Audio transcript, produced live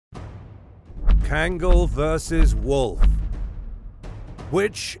Kangal versus wolf.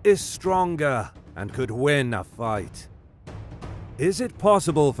 Which is stronger and could win a fight? Is it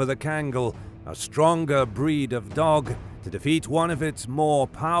possible for the Kangal, a stronger breed of dog, to defeat one of its more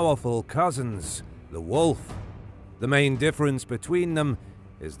powerful cousins, the wolf? The main difference between them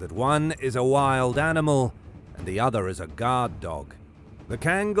is that one is a wild animal and the other is a guard dog. The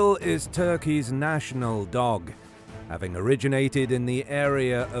Kangal is Turkey's national dog, having originated in the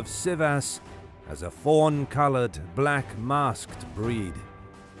area of Sivas as a fawn-colored, black-masked breed.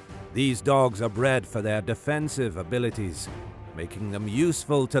 These dogs are bred for their defensive abilities, making them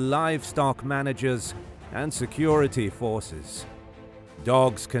useful to livestock managers and security forces.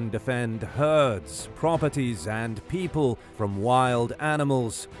 Dogs can defend herds, properties, and people from wild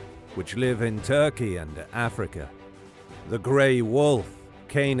animals which live in Turkey and Africa. The grey wolf,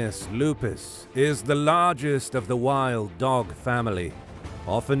 Canis lupus, is the largest of the wild dog family,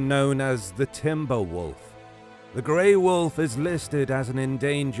 often known as the timber wolf. The grey wolf is listed as an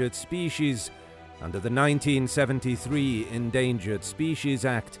endangered species under the 1973 Endangered Species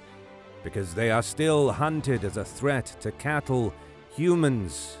Act because they are still hunted as a threat to cattle,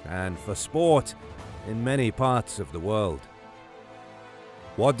 humans, and for sport in many parts of the world.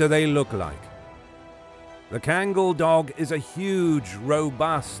 What do they look like? The Kangal dog is a huge,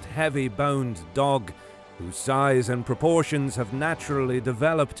 robust, heavy-boned dog whose size and proportions have naturally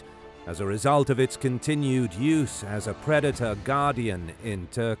developed as a result of its continued use as a predator guardian in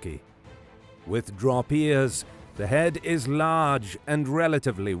Turkey. With drop ears, the head is large and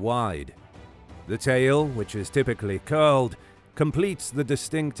relatively wide. The tail, which is typically curled, completes the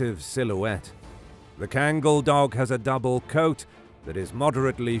distinctive silhouette. The Kangal dog has a double coat that is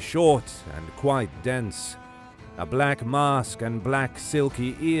moderately short and quite dense. A black mask and black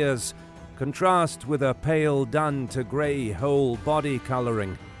silky ears contrast with a pale dun to grey whole body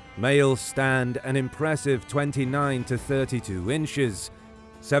colouring. Males stand an impressive 29 to 32 inches,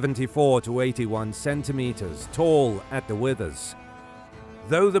 74 to 81 centimeters tall at the withers.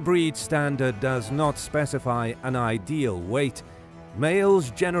 Though the breed standard does not specify an ideal weight, males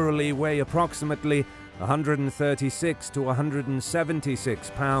generally weigh approximately 136 to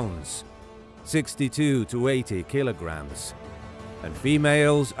 176 pounds, 62 to 80 kilograms, and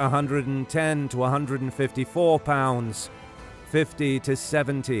females 110 to 154 pounds, 50 to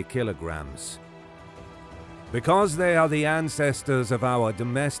 70 kilograms. Because they are the ancestors of our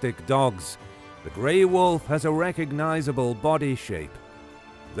domestic dogs, the grey wolf has a recognizable body shape.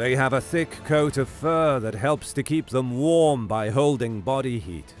 They have a thick coat of fur that helps to keep them warm by holding body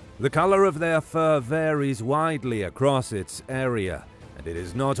heat. The color of their fur varies widely across its area, and it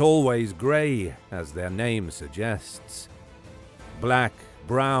is not always grey, as their name suggests. Black,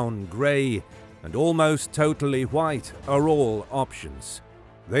 brown, grey, and almost totally white are all options.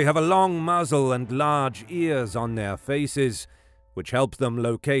 They have a long muzzle and large ears on their faces, which help them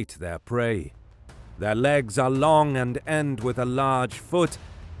locate their prey. Their legs are long and end with a large foot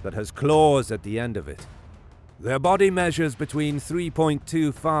that has claws at the end of it. Their body measures between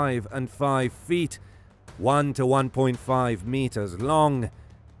 3.25 and 5 feet, 1 to 1.5 meters long,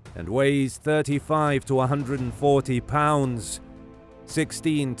 and weighs 35 to 140 pounds,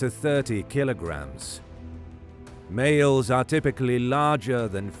 16 to 30 kilograms. Males are typically larger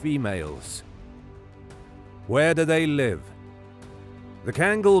than females. Where do they live? The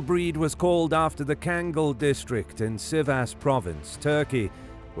Kangal breed was called after the Kangal district in Sivas province, Turkey,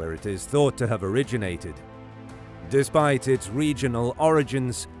 where it is thought to have originated. Despite its regional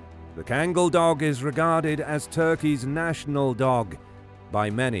origins, the Kangal dog is regarded as Turkey's national dog by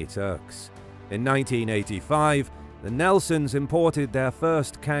many Turks. In 1985, the Nelsons imported their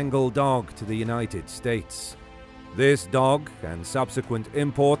first Kangal dog to the United States. This dog, and subsequent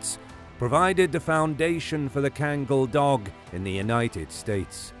imports, provided the foundation for the Kangal dog in the United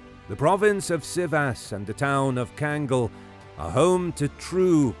States. The province of Sivas and the town of Kangal are home to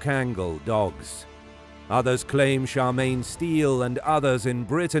true Kangal dogs. Others claim Charmaine Steele and others in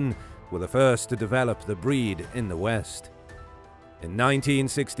Britain were the first to develop the breed in the West. In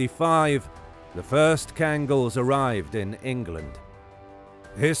 1965, the first Kangals arrived in England.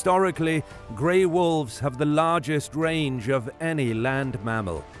 Historically, grey wolves have the largest range of any land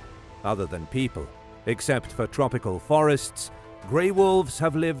mammal, other than people. Except for tropical forests, grey wolves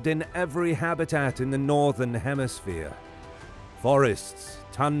have lived in every habitat in the northern hemisphere. Forests,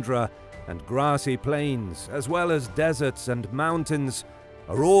 tundra, and grassy plains, as well as deserts and mountains,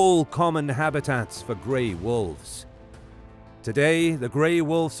 are all common habitats for grey wolves. Today, the grey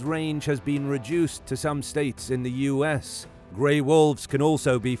wolf's range has been reduced to some states in the US. Grey wolves can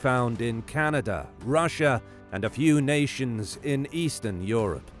also be found in Canada, Russia, and a few nations in Eastern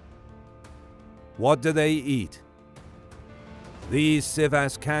Europe. What do they eat? These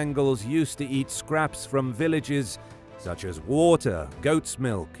civasse Kangals used to eat scraps from villages such as water, goat's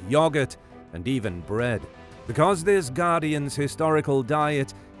milk, yogurt, and even bread. Because this guardian's historical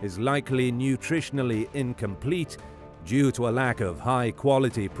diet is likely nutritionally incomplete due to a lack of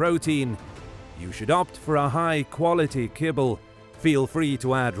high-quality protein, you should opt for a high-quality kibble. Feel free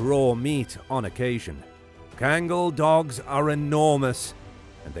to add raw meat on occasion. Kangal dogs are enormous,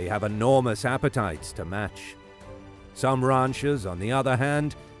 and they have enormous appetites to match. Some ranchers, on the other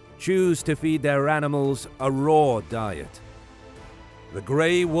hand, choose to feed their animals a raw diet. The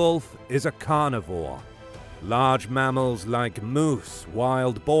grey wolf is a carnivore. Large mammals like moose,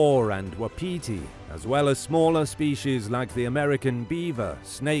 wild boar, and wapiti, as well as smaller species like the American beaver,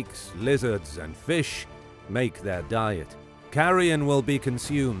 snakes, lizards, and fish, make their diet. Carrion will be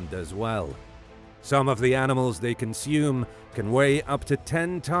consumed as well. Some of the animals they consume can weigh up to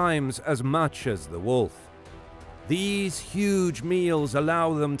 10 times as much as the wolf. These huge meals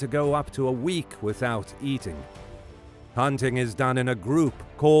allow them to go up to a week without eating. Hunting is done in a group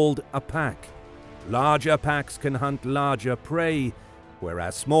called a pack. Larger packs can hunt larger prey,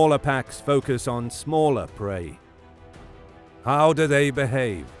 whereas smaller packs focus on smaller prey. How do they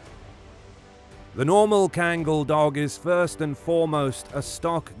behave? The normal Kangal dog is first and foremost a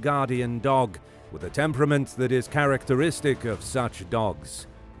stock guardian dog, with a temperament that is characteristic of such dogs: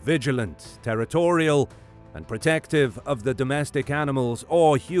 vigilant, territorial, and protective of the domestic animals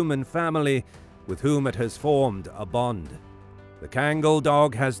or human family with whom it has formed a bond. The Kangal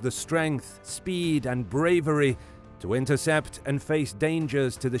dog has the strength, speed, and bravery to intercept and face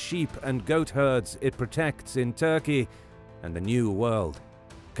dangers to the sheep and goat herds it protects in Turkey and the New World.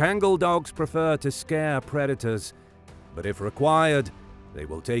 Kangal dogs prefer to scare predators, but if required, they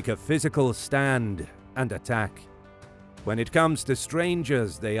will take a physical stand and attack. When it comes to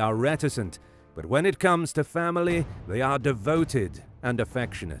strangers, they are reticent, but when it comes to family, they are devoted and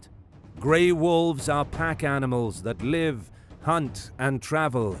affectionate. Grey wolves are pack animals that live, hunt, and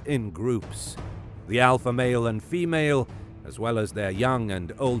travel in groups. The alpha male and female, as well as their young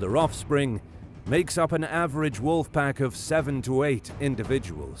and older offspring, makes up an average wolf pack of 7 to 8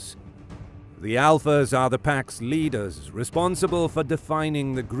 individuals. The alphas are the pack's leaders, responsible for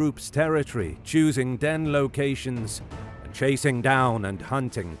defining the group's territory, choosing den locations, and chasing down and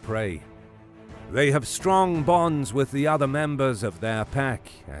hunting prey. They have strong bonds with the other members of their pack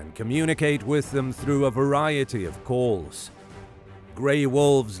and communicate with them through a variety of calls. Grey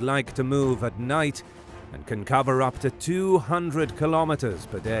wolves like to move at night and can cover up to 200 kilometers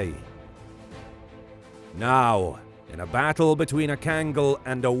per day. Now, in a battle between a Kangal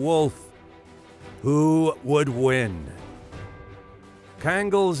and a wolf, who would win?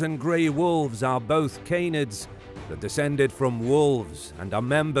 Kangals and grey wolves are both canids that descended from wolves and are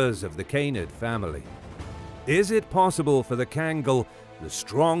members of the canid family. Is it possible for the Kangal, the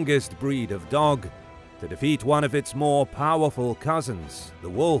strongest breed of dog, to defeat one of its more powerful cousins, the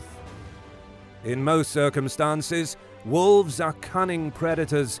wolf? In most circumstances, wolves are cunning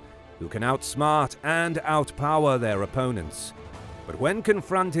predators who can outsmart and outpower their opponents. But when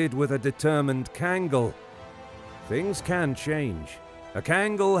confronted with a determined Kangal, things can change. A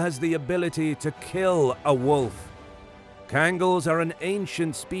Kangal has the ability to kill a wolf. Kangals are an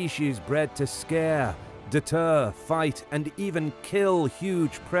ancient species bred to scare, deter, fight, and even kill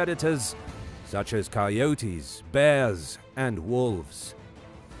huge predators such as coyotes, bears, and wolves.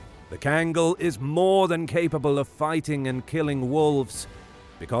 The Kangal is more than capable of fighting and killing wolves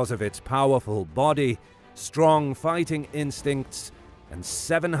because of its powerful body, strong fighting instincts, and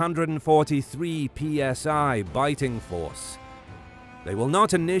 743 psi biting force. They will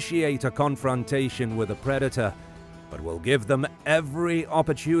not initiate a confrontation with a predator, but will give them every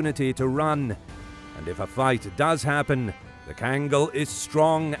opportunity to run, and if a fight does happen, the Kangal is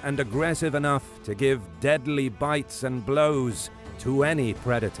strong and aggressive enough to give deadly bites and blows to any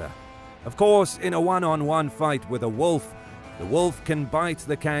predator. Of course, in a one-on-one fight with a wolf, the wolf can bite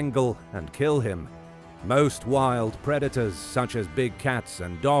the Kangal and kill him. Most wild predators, such as big cats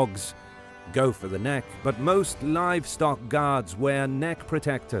and dogs, go for the neck, but most livestock guards wear neck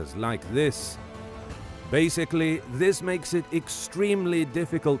protectors like this. Basically, this makes it extremely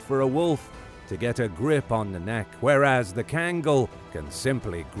difficult for a wolf to get a grip on the neck, whereas the Kangal can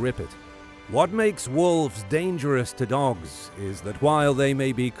simply grip it. What makes wolves dangerous to dogs is that while they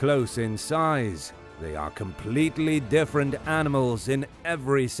may be close in size, they are completely different animals in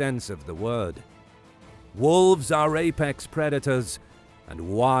every sense of the word. Wolves are apex predators and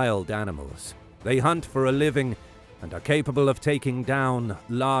wild animals. They hunt for a living and are capable of taking down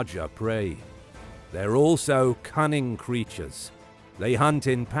larger prey. They're also cunning creatures. They hunt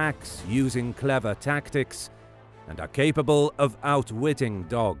in packs using clever tactics and are capable of outwitting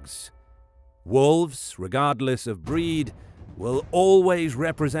dogs. Wolves, regardless of breed, will always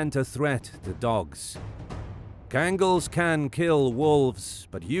represent a threat to dogs. Kangals can kill wolves,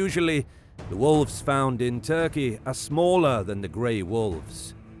 but usually the wolves found in Turkey are smaller than the grey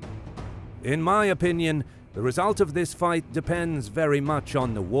wolves. In my opinion, the result of this fight depends very much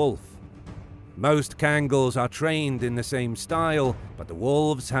on the wolf. Most Kangals are trained in the same style, but the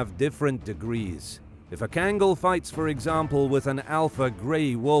wolves have different degrees. If a Kangal fights, for example, with an alpha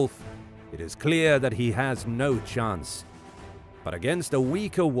grey wolf, it is clear that he has no chance. But against a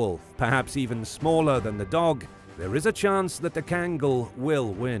weaker wolf, perhaps even smaller than the dog, there is a chance that the Kangal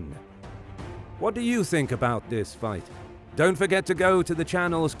will win. What do you think about this fight? Don't forget to go to the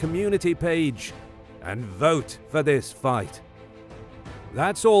channel's community page and vote for this fight.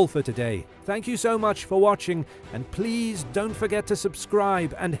 That's all for today. Thank you so much for watching, and please don't forget to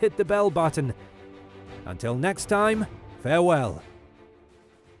subscribe and hit the bell button. Until next time, farewell.